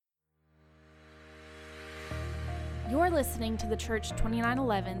You're listening to the Church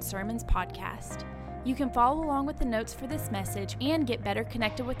 2911 Sermons Podcast. You can follow along with the notes for this message and get better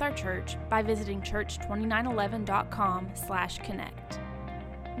connected with our church by visiting church2911.com/connect.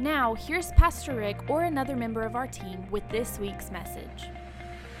 Now, here's Pastor Rick or another member of our team with this week's message.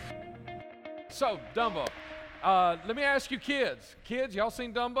 So, Dumbo. Let me ask you kids. Kids, y'all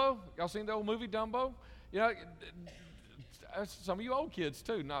seen Dumbo? Y'all seen the old movie Dumbo? You know, some of you old kids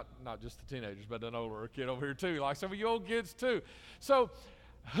too, not just the teenagers, but an older kid over here too, like some of you old kids too. So,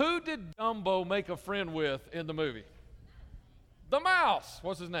 who did Dumbo make a friend with in the movie? The mouse.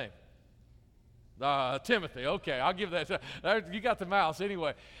 What's his name? Timothy. Okay, I'll give that. You got the mouse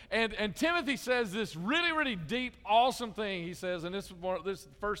anyway. And Timothy says this really, really deep, awesome thing. He says, and this is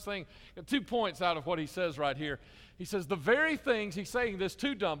the first thing, 2 points out of what he says right here. He says, the very things, he's saying this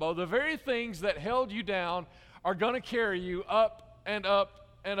to Dumbo, the very things that held you down are going to carry you up and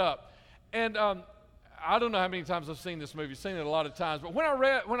up and up. And I don't know how many times I've seen this movie. I've seen it a lot of times. But when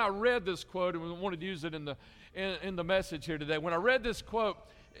I read this quote, and we wanted to use it in the message here today, when I read this quote,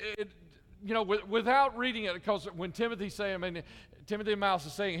 without reading it, because when Timothy the mouse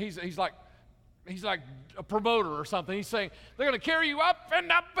is saying, he's like a promoter or something. He's saying they're going to carry you up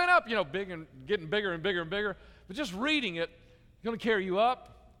and up and up, big and getting bigger and bigger and bigger. But just reading it, it's going to carry you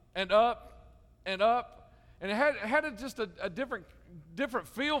up and up and up. And it had just a different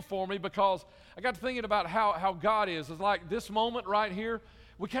feel for me, because I got to thinking about how God is. It's like this moment right here,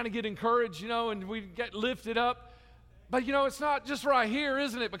 we kind of get encouraged, and we get lifted up. But, it's not just right here,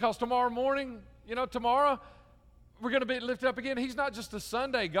 isn't it? Because tomorrow morning, tomorrow, we're going to be lifted up again. He's not just a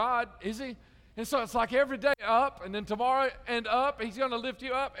Sunday God, is he? And so it's like every day up, and then tomorrow and up. He's going to lift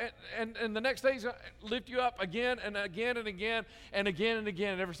you up, and the next day he's going to lift you up again and again and again and again and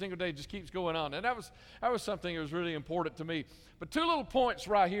again. And every single day just keeps going on. And that was something that was really important to me. But 2 little points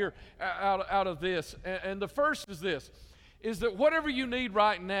right here out of this. And the first is this, is that whatever you need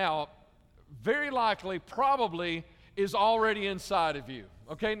right now, very likely, probably, is already inside of you.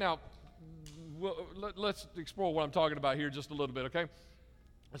 Okay, now, let's explore what I'm talking about here just a little bit, okay?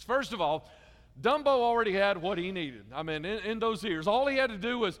 First of all, Dumbo already had what he needed. I mean, in those ears, all he had to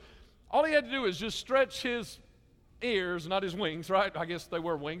do was just stretch his ears, not his wings, right? I guess they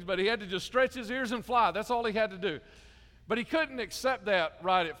were wings, but he had to just stretch his ears and fly. That's all he had to do. But he couldn't accept that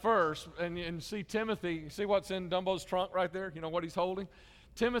right at first. And see Timothy, see what's in Dumbo's trunk right there? You know what he's holding?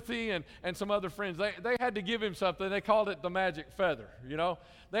 Timothy and some other friends, they had to give him something. They called it the magic feather,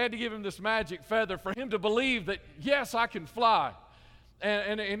 They had to give him this magic feather for him to believe that, yes, I can fly.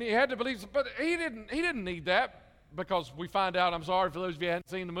 And he had to believe, but he didn't need that, because we find out, I'm sorry for those of you who hadn't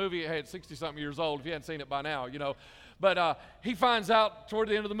seen the movie, it had 60-something years old, if you hadn't seen it by now, But he finds out toward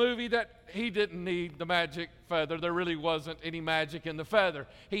the end of the movie that he didn't need the magic feather. There really wasn't any magic in the feather.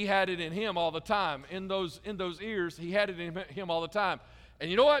 He had it in him all the time. In those ears, he had it in him all the time.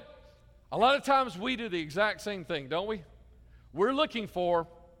 And you know what? A lot of times we do the exact same thing, don't we? We're looking for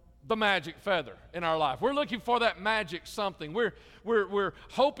the magic feather in our life. We're looking for that magic something. We're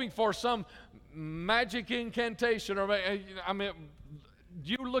hoping for some magic incantation, or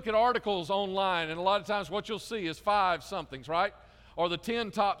you look at articles online, and a lot of times what you'll see is 5 somethings, right? Or the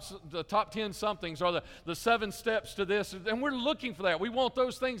top 10 somethings, or the 7 steps to this, and we're looking for that. We want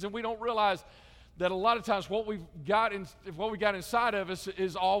those things, and we don't realize that a lot of times what we got inside of us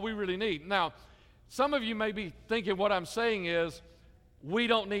is all we really need. Now, some of you may be thinking what I'm saying is, we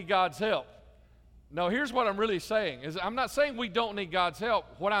don't need God's help. No, here's what I'm really saying. I'm not saying we don't need God's help.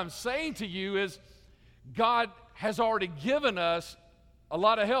 What I'm saying to you is God has already given us a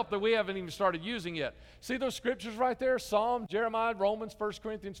lot of help that we haven't even started using yet. See those scriptures right there? Psalm, Jeremiah, Romans, 1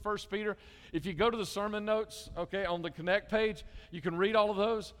 Corinthians, 1 Peter. If you go to the sermon notes, okay, on the Connect page, you can read all of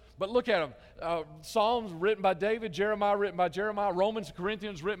those. But look at them. Psalms written by David, Jeremiah written by Jeremiah, Romans,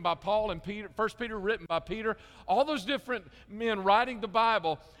 Corinthians written by Paul, and Peter, 1 Peter written by Peter. All those different men writing the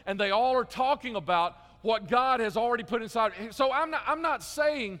Bible, and they all are talking about what God has already put inside. So I'm not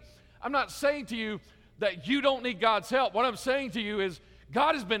saying to you that you don't need God's help. What I'm saying to you is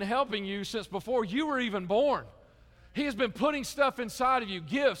God has been helping you since before you were even born. He has been putting stuff inside of you,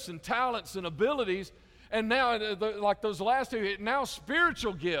 gifts and talents and abilities. And now, like those last 2, now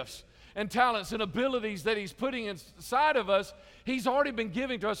spiritual gifts and talents and abilities that He's putting inside of us, He's already been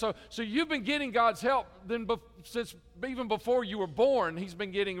giving to us. So you've been getting God's help since even before you were born. He's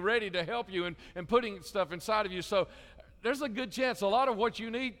been getting ready to help you and putting stuff inside of you. So there's a good chance a lot of what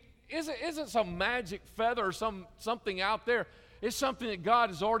you need isn't some magic feather or something out there. It's something that God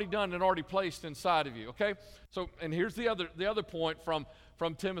has already done and already placed inside of you, okay? So, and here's the other point from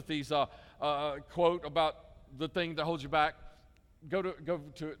Timothy's quote about the thing that holds you back. Go to it.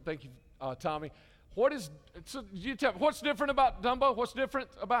 Thank you, Tommy. What's different about Dumbo? What's different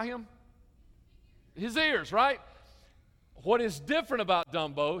about him? His ears, right? What is different about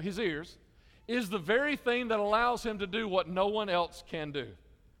Dumbo, his ears, is the very thing that allows him to do what no one else can do.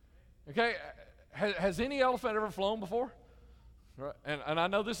 Okay? Has any elephant ever flown before? Right. And I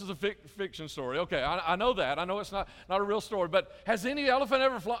know this is a fiction story. Okay, I know that. I know it's not a real story. But has any elephant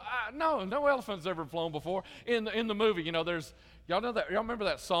ever flown? No elephant's ever flown before. In the movie, y'all know that? Y'all remember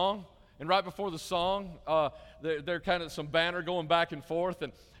that song? And right before the song, there kind of some banter going back and forth.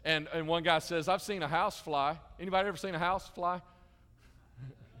 And one guy says, "I've seen a house fly." Anybody ever seen a house fly?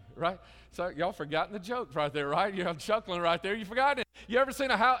 Right? So y'all forgotten the joke right there, right? You're chuckling right there. You forgot it.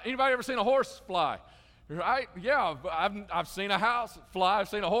 Anybody ever seen a horse fly? Right? Yeah, I've seen a house fly. I've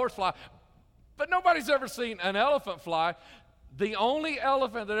seen a horse fly. But nobody's ever seen an elephant fly. The only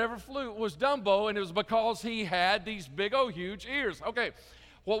elephant that ever flew was Dumbo, and it was because he had these big, huge ears. Okay,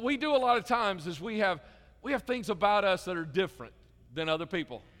 what we do a lot of times is we have things about us that are different than other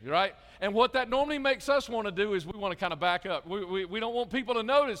people, right? And what that normally makes us want to do is we want to kind of back up. We don't want people to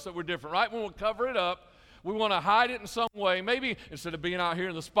notice that we're different, right? We want to cover it up. We want to hide it in some way. Maybe instead of being out here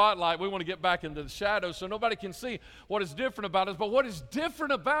in the spotlight, we want to get back into the shadows so nobody can see what is different about us. But what is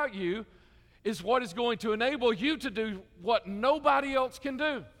different about you is what is going to enable you to do what nobody else can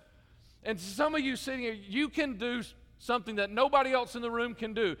do. And some of you sitting here, you can do something that nobody else in the room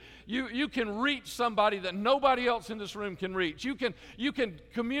can do. You can reach somebody that nobody else in this room can reach. You can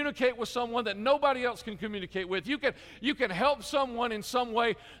communicate with someone that nobody else can communicate with. You can help someone in some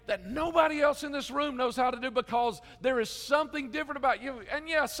way that nobody else in this room knows how to do, because there is something different about you. And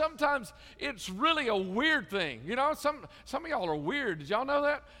yeah, sometimes it's really a weird thing. Some of y'all are weird. Did y'all know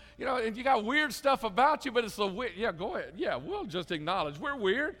that? And you got weird stuff about you, but it's weird. Yeah, go ahead. Yeah, we'll just acknowledge we're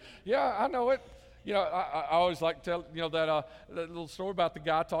weird. Yeah, I know it. I always like to tell, that little story about the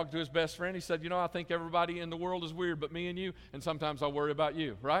guy talking to his best friend. He said, I think everybody in the world is weird but me and you, and sometimes I worry about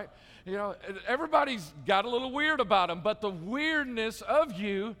you, right? Everybody's got a little weird about them, but the weirdness of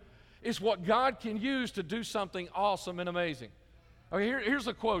you is what God can use to do something awesome and amazing. Okay, here's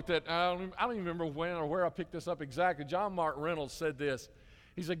a quote that I don't even remember when or where I picked this up exactly. John Mark Reynolds said this.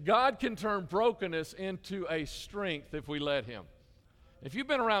 He said, "God can turn brokenness into a strength if we let him." If you've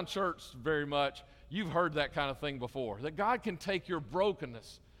been around church very much, you've heard that kind of thing before, that God can take your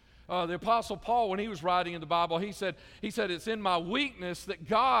brokenness. The Apostle Paul, when he was writing in the Bible, he said, "It's in my weakness that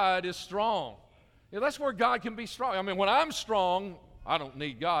God is strong." That's where God can be strong. I mean, when I'm strong, I don't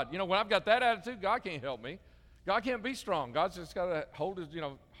need God. When I've got that attitude, God can't help me. God can't be strong. God's just got to hold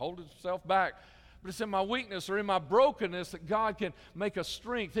himself back. But it's in my weakness or in my brokenness that God can make a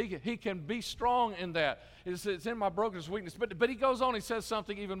strength. He can be strong in that. It's in my brokenness, weakness. But he goes on, he says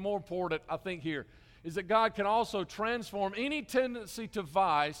something even more important, I think, here, is that God can also transform any tendency to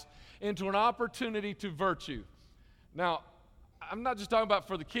vice into an opportunity to virtue. Now, I'm not just talking about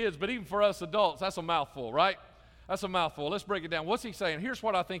for the kids, but even for us adults, that's a mouthful, right? That's a mouthful. Let's break it down. What's he saying? Here's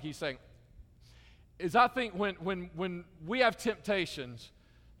what I think he's saying. I think when we have temptations,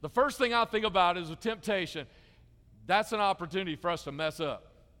 the first thing I think about is a temptation. That's an opportunity for us to mess up.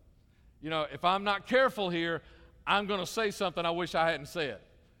 If I'm not careful here, I'm going to say something I wish I hadn't said.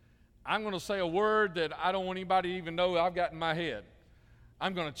 I'm going to say a word that I don't want anybody to even know I've got in my head.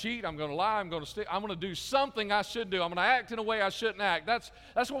 I'm going to cheat. I'm going to lie. I'm going to do something I shouldn't do. I'm going to act in a way I shouldn't act. That's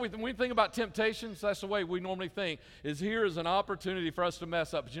what when we think about temptations, that's the way we normally think, is here is an opportunity for us to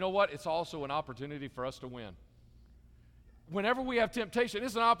mess up. But you know what? It's also an opportunity for us to win. Whenever we have temptation,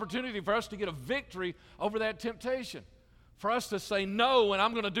 it's an opportunity for us to get a victory over that temptation, for us to say no, and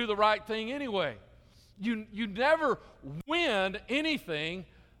I'm going to do the right thing anyway. You never win anything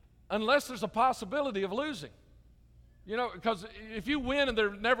unless there's a possibility of losing. Because if you win and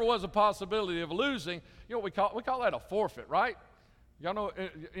there never was a possibility of losing, what we call that a forfeit, right? Y'all know,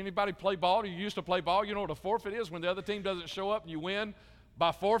 anybody play ball? You used to play ball. You know what a forfeit is? When the other team doesn't show up and you win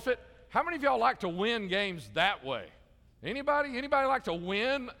by forfeit. How many of y'all like to win games that way? Anybody like to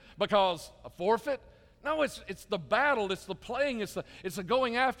win because a forfeit? No, it's the battle, it's the playing, it's the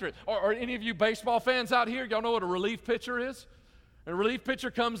going after it. Or any of you baseball fans out here, y'all know what a relief pitcher is? A relief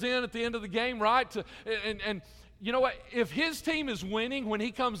pitcher comes in at the end of the game, right? And you know what? If his team is winning when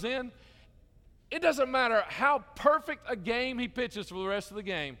he comes in, it doesn't matter how perfect a game he pitches for the rest of the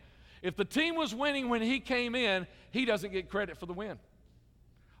game. If the team was winning when he came in, he doesn't get credit for the win.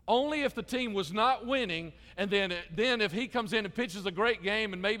 Only if the team was not winning, and then if he comes in and pitches a great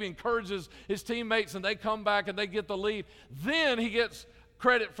game and maybe encourages his teammates and they come back and they get the lead, then he gets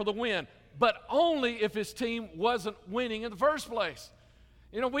credit for the win. But only if his team wasn't winning in the first place.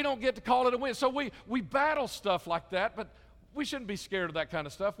 We don't get to call it a win. So we battle stuff like that, but we shouldn't be scared of that kind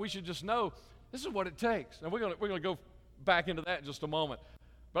of stuff. We should just know this is what it takes. And we're gonna go back into that in just a moment.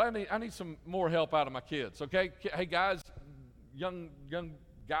 But I need some more help out of my kids, okay? Hey guys, young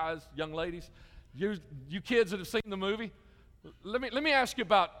guys, young ladies, you kids that have seen the movie, let me ask you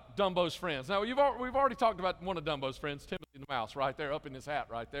about Dumbo's friends. Now we've already talked about one of Dumbo's friends, Timothy the Mouse, right there, up in his hat,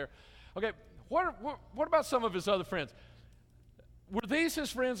 right there. Okay, what about some of his other friends? Were these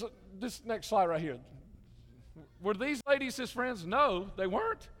his friends? This next slide right here. Were these ladies his friends? No, they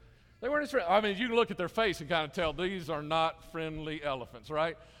weren't. They weren't his friends. I mean, you can look at their face and kind of tell these are not friendly elephants,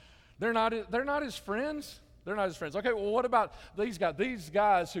 right? They're not his friends. They're not his friends. Okay, well, what about these guys? These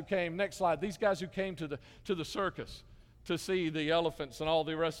guys who came, next slide, these guys who came to the circus to see the elephants and all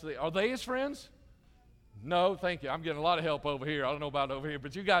the rest of are they his friends? No, thank you. I'm getting a lot of help over here. I don't know about over here,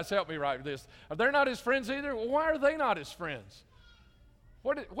 but you guys help me right with this. They're not his friends either? Well, why are they not his friends?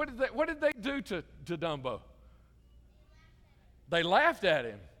 What did they do to Dumbo? They laughed at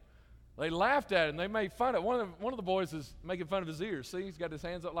him. They laughed at him. They made fun of one of the boys is making fun of his ears. See, he's got his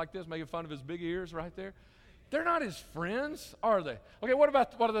hands up like this, making fun of his big ears right there. They're not his friends, are they? Okay, what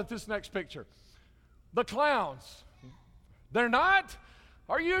about this next picture? The clowns. They're not?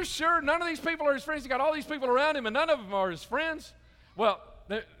 Are you sure none of these people are his friends? He got all these people around him and none of them are his friends? Well,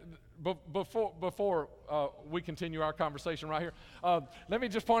 before we continue our conversation right here, let me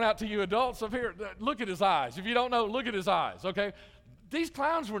just point out to you adults up here, look at his eyes. If you don't know, look at his eyes, okay? These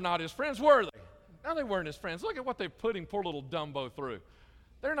clowns were not his friends, were they? No, they weren't his friends. Look at what they're putting poor little Dumbo through.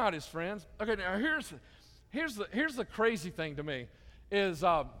 They're not his friends. Okay, now here's the crazy thing to me is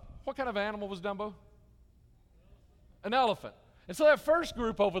what kind of animal was Dumbo? An elephant. And so that first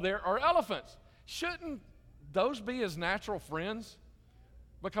group over there are elephants. Shouldn't those be his natural friends?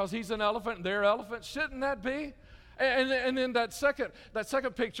 Because he's an elephant and they're elephants. Shouldn't that be? And then that second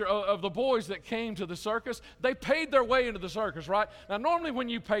picture of the boys that came to the circus, they paid their way into the circus, right? Now, normally when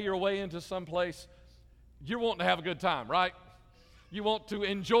you pay your way into some place, you're wanting to have a good time, right? You want to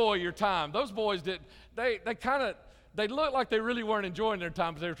enjoy your time. Those boys they looked like they really weren't enjoying their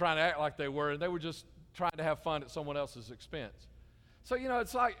time, but they were trying to act like they were, and they were just trying to have fun at someone else's expense. So,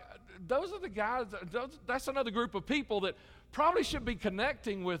 it's like those are the guys, that's another group of people that probably should be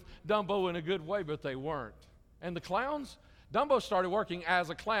connecting with Dumbo in a good way, but they weren't. And the clowns, Dumbo started working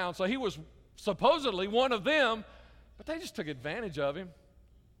as a clown, so he was supposedly one of them, but they just took advantage of him.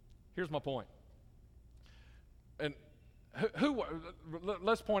 Here's my point. And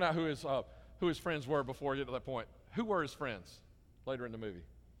let's point out who his friends were before we get to that point. Who were his friends later in the movie?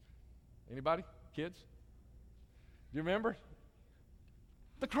 Anybody? Kids? Do you remember?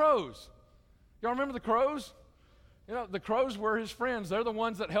 The crows. Y'all remember the crows? The crows were his friends. They're the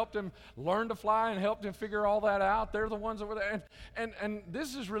ones that helped him learn to fly and helped him figure all that out. They're the ones that were there. And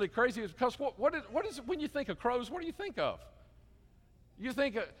this is really crazy because what is when you think of crows, what do you think of? You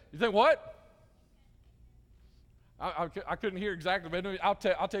think what? I couldn't hear exactly, but I'll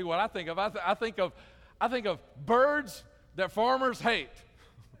tell you what I think of. I think of birds that farmers hate.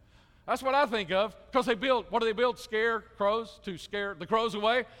 That's what I think of, because what do they build? Scare crows, to scare the crows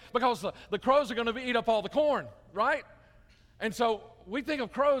away? Because the crows are going to eat up all the corn, right? And so we think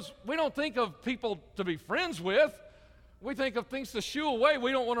of crows, we don't think of people to be friends with. We think of things to shoo away.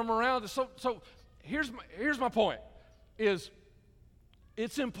 We don't want them around. So here's my point, is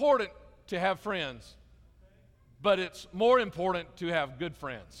it's important to have friends, but it's more important to have good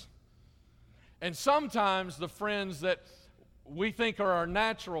friends. And sometimes the friends that we think are our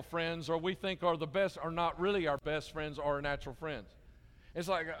natural friends or we think are the best are not really our best friends or our natural friends. It's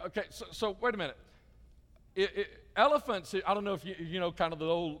like, okay, so wait a minute. Elephants, I don't know if you know kind of the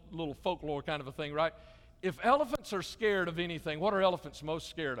old little folklore kind of a thing, right? If elephants are scared of anything, what are elephants most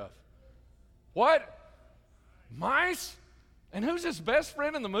scared of? What? Mice? And who's his best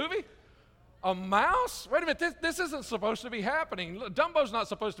friend in the movie? A mouse? Wait a minute, this isn't supposed to be happening. Dumbo's not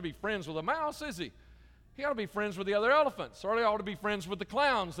supposed to be friends with a mouse, is he? He ought to be friends with the other elephants, or he ought to be friends with the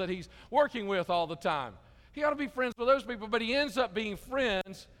clowns that he's working with all the time. He ought to be friends with those people, but he ends up being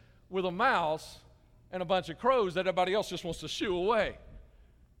friends with a mouse and a bunch of crows that everybody else just wants to shoo away.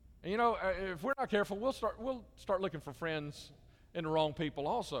 And if we're not careful, we'll start looking for friends in the wrong people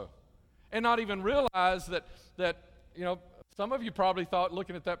also, and not even realize that some of you probably thought,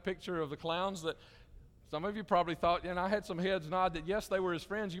 looking at that picture of the clowns, that some of you probably thought, and I had some heads nod that yes, they were his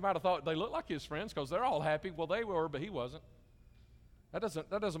friends. You might have thought they looked like his friends because they're all happy. Well, they were, but he wasn't. That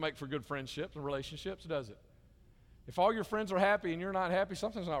doesn't make for good friendships and relationships, does it? If all your friends are happy and you're not happy,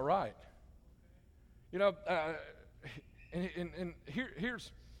 something's not right. And here's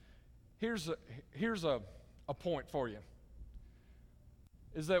a point for you.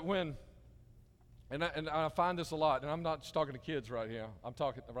 Is that when And I find this a lot, and I'm not just talking to kids right here. I'm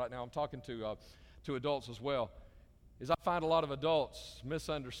talking to adults as well. Is I find a lot of adults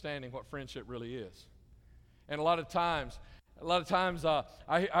misunderstanding what friendship really is. And a lot of times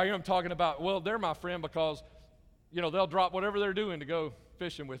I hear them talking about, well, they're my friend because, they'll drop whatever they're doing to go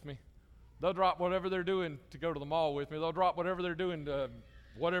fishing with me. They'll drop whatever they're doing to go to the mall with me. They'll drop whatever they're doing to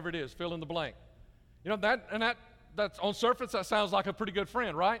whatever it is, fill in the blank. That's on surface, that sounds like a pretty good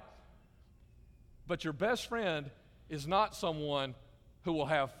friend, right? But your best friend is not someone who will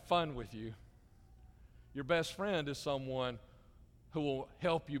have fun with you. Your best friend is someone who will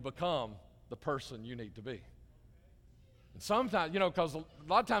help you become the person you need to be. And sometimes, because a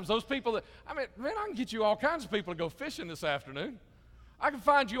lot of times those people I can get you all kinds of people to go fishing this afternoon. I can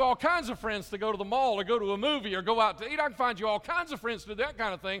find you all kinds of friends to go to the mall or go to a movie or go out to eat. I can find you all kinds of friends to do that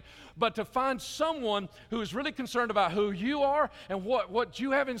kind of thing. But to find someone who is really concerned about who you are and what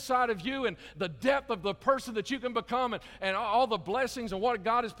you have inside of you and the depth of the person that you can become and all the blessings and what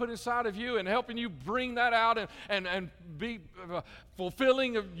God has put inside of you and helping you bring that out and be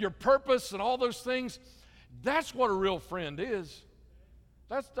fulfilling of your purpose and all those things, that's what a real friend is.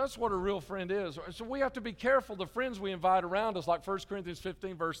 That's what a real friend is. So we have to be careful. The friends we invite around us, like 1 Corinthians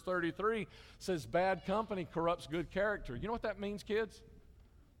 15, verse 33, says bad company corrupts good character. You know what that means, kids?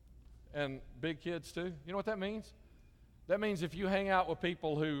 And big kids too. You know what that means? That means if you hang out with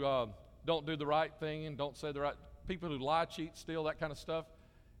people who don't do the right thing and don't say the right, people who lie, cheat, steal, that kind of stuff,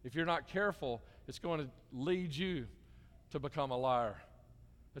 if you're not careful, it's going to lead you to become a liar,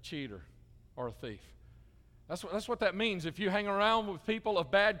 a cheater, or a thief. That's what that means. If you hang around with people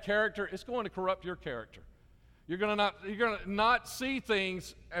of bad character, it's going to corrupt your character. You're going to not see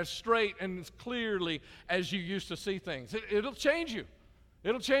things as straight and as clearly as you used to see things. It'll change you.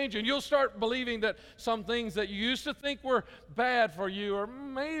 It'll change you. And you'll start believing that some things that you used to think were bad for you are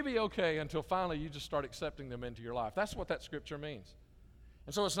maybe okay until finally you just start accepting them into your life. That's what that scripture means.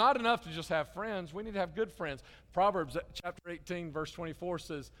 And so it's not enough to just have friends. We need to have good friends. Proverbs chapter 18, verse 24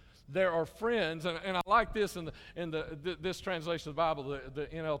 says, there are friends, and I like this in this translation of the Bible, the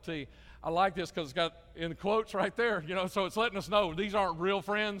NLT. I like this because it's got in quotes right there, so it's letting us know these aren't real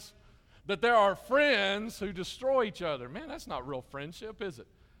friends, that there are friends who destroy each other. Man, that's not real friendship, is it?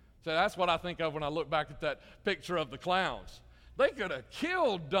 So that's what I think of when I look back at that picture of the clowns. They could have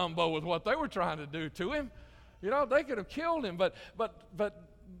killed Dumbo with what they were trying to do to him. They could have killed him, but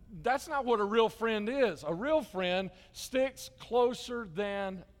that's not what a real friend is. A real friend sticks closer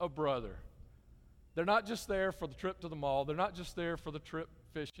than a brother. They're not just there for the trip to the mall. They're not just there for the trip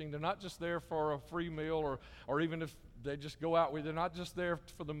fishing. They're not just there for a free meal or even if they just go out with you. They're not just there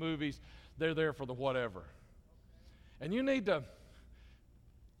for the movies. They're there for the whatever. And you need to,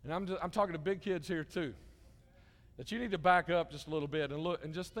 and I'm talking to big kids here too, that you need to back up just a little bit and look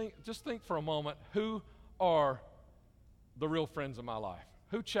and just think for a moment, who are the real friends of my life?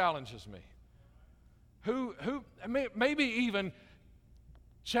 Who challenges me? Who maybe even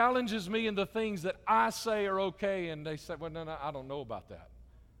challenges me in the things that I say are okay, and they say, well, no, I don't know about that.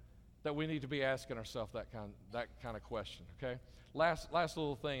 That we need to be asking ourselves that kind of question, okay? Last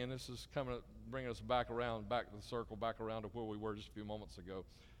little thing, and this is bringing us back to the circle, back around to where we were just a few moments ago,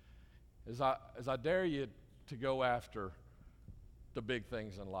 is I dare you to go after the big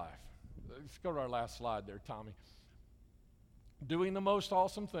things in life. Let's go to our last slide there, Tommy. Doing the most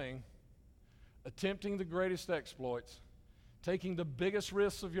awesome thing, attempting the greatest exploits, taking the biggest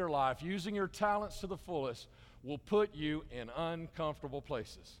risks of your life, using your talents to the fullest, will put you in uncomfortable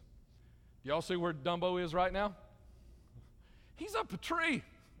places. Do y'all see where Dumbo is right now? He's up a tree.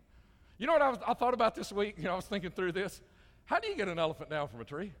 You know what I thought about this week? I was thinking through this. How do you get an elephant down from a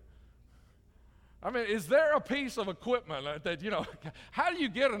tree? I mean, is there a piece of equipment that, how do you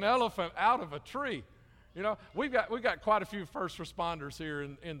get an elephant out of a tree? We've got quite a few first responders here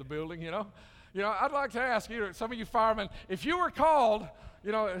in the building, I'd like to ask some of you firemen, if you were called,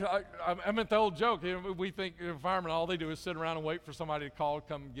 I meant the old joke, we think firemen, all they do is sit around and wait for somebody to call to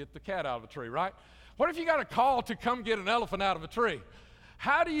come get the cat out of a tree, right? What if you got a call to come get an elephant out of a tree?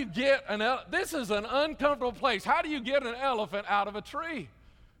 How do you get this is an uncomfortable place. How do you get an elephant out of a tree?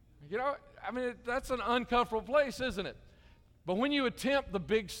 That's an uncomfortable place, isn't it? But when you attempt the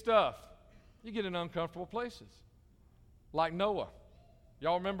big stuff, you get in uncomfortable places. Like Noah.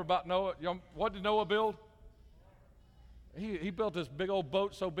 Y'all remember about Noah? What did Noah build? He built this big old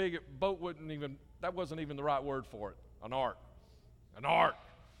boat so big, that wasn't even the right word for it. An ark. An ark.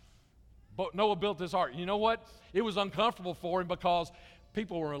 But Noah built this ark. You know what? It was uncomfortable for him because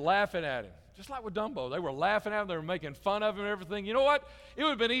people were laughing at him. Just like with Dumbo. They were laughing at him. They were making fun of him and everything. You know what? It would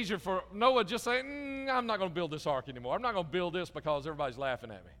have been easier for Noah just saying, I'm not going to build this ark anymore. I'm not going to build this because everybody's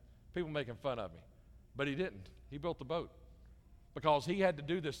laughing at me. People making fun of me. But he didn't. He built the boat because he had to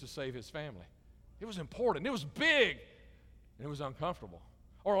do this to save his family. It was important. It was big. And it was uncomfortable.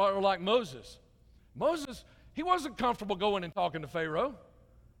 Or like Moses. Moses, he wasn't comfortable going and talking to Pharaoh.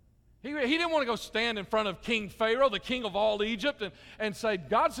 He didn't want to go stand in front of King Pharaoh, the king of all Egypt, and say,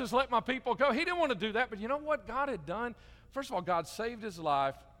 God says, let my people go. He didn't want to do that. But you know what God had done? First of all, God saved his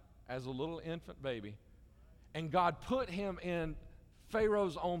life as a little infant baby. And God put him in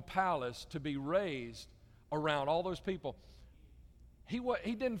Pharaoh's own palace to be raised around all those people.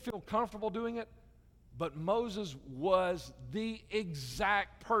 He didn't feel comfortable doing it, but Moses was the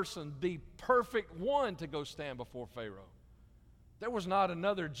exact person, the perfect one to go stand before Pharaoh. There was not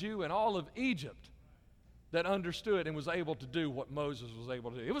another Jew in all of Egypt that understood and was able to do what Moses was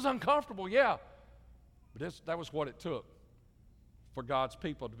able to do. It was uncomfortable, yeah, but that was what it took for God's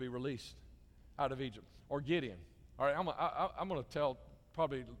people to be released out of Egypt. Or Gideon. All right, I'm going to tell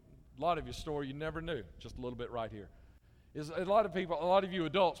probably a lot of your story you never knew, just a little bit right here. A lot of you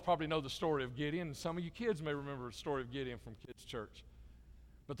adults probably know the story of Gideon, and some of you kids may remember the story of Gideon from Kids Church.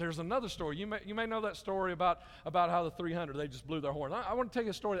 But there's another story. You may know that story about how the 300, they just blew their horn. I want to tell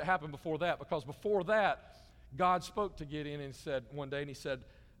you a story that happened before that, because before that, God spoke to Gideon and said one day, and he said,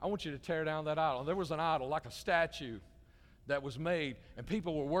 I want you to tear down that idol. And there was an idol, like a statue, that was made, and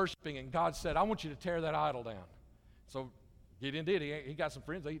people were worshiping, and God said, I want you to tear that idol down. So Gideon did. He got some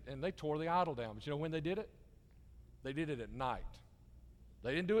friends, and they tore the idol down. But you know when they did it? They did it at night.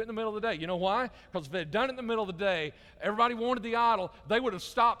 They didn't do it in the middle of the day. You know why? Because if they had done it in the middle of the day, everybody wanted the idol, they would have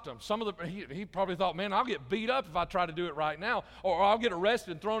stopped them. He probably thought, man, I'll get beat up if I try to do it right now, or I'll get arrested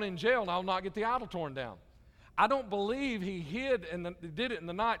and thrown in jail, and I'll not get the idol torn down. I don't believe he hid and did it in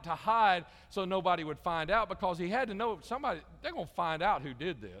the night to hide so nobody would find out, because he had to know they're going to find out who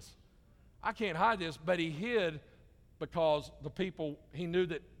did this. I can't hide this, but he hid because he knew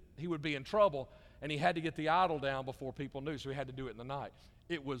that he would be in trouble, and he had to get the idol down before people knew, so he had to do it in the night.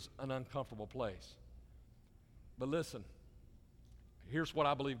 It was an uncomfortable place. But listen, here's what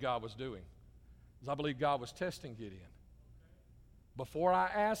I believe God was doing. I believe God was testing Gideon. Before I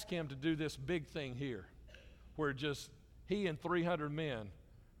ask him to do this big thing here, where just he and 300 men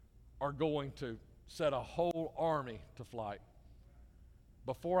are going to set a whole army to flight.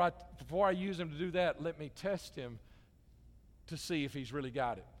 Before I use him to do that, let me test him to see if he's really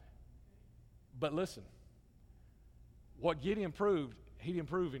got it. But listen, what Gideon proved, he didn't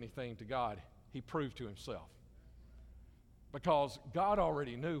prove anything to God. He proved to himself. Because God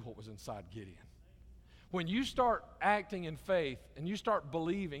already knew what was inside Gideon. When you start acting in faith, and you start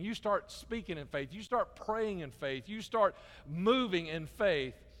believing, you start speaking in faith, you start praying in faith, you start moving in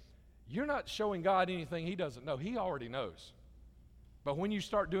faith, you're not showing God anything he doesn't know. He already knows. But when you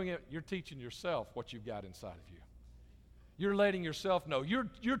start doing it, you're teaching yourself what you've got inside of you. You're letting yourself know.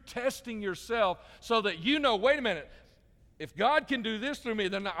 You're testing yourself so that you know, wait a minute, if God can do this through me,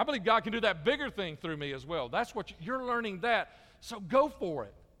 then I believe God can do that bigger thing through me as well. That's what you're learning that. So go for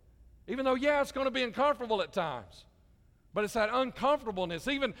it. Even though, yeah, it's going to be uncomfortable at times. But it's that uncomfortableness,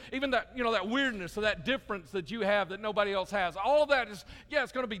 even that, that weirdness or that difference that you have that nobody else has. All of that is, yeah,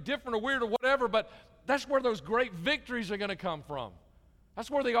 it's going to be different or weird or whatever, but that's where those great victories are going to come from.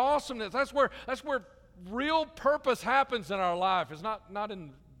 That's where the awesomeness, that's where real purpose happens in our life. It's not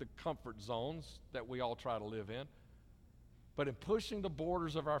in the comfort zones that we all try to live in, but in pushing the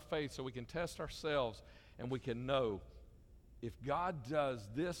borders of our faith so we can test ourselves and we can know if God does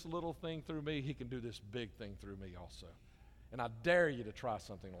this little thing through me, he can do this big thing through me also. And I dare you to try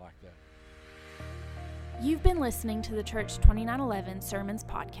something like that. You've been listening to the Church 2911 Sermons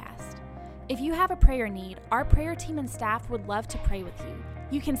podcast. If you have a prayer need, our prayer team and staff would love to pray with you.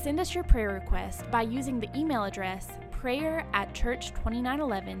 You can send us your prayer request by using the email address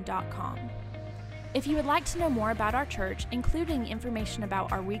prayer@church2911.com. If you would like to know more about our church, including information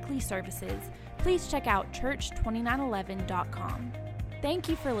about our weekly services, please check out church2911.com. Thank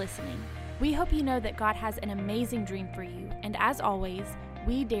you for listening. We hope you know that God has an amazing dream for you, and as always,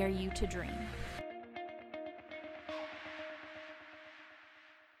 we dare you to dream.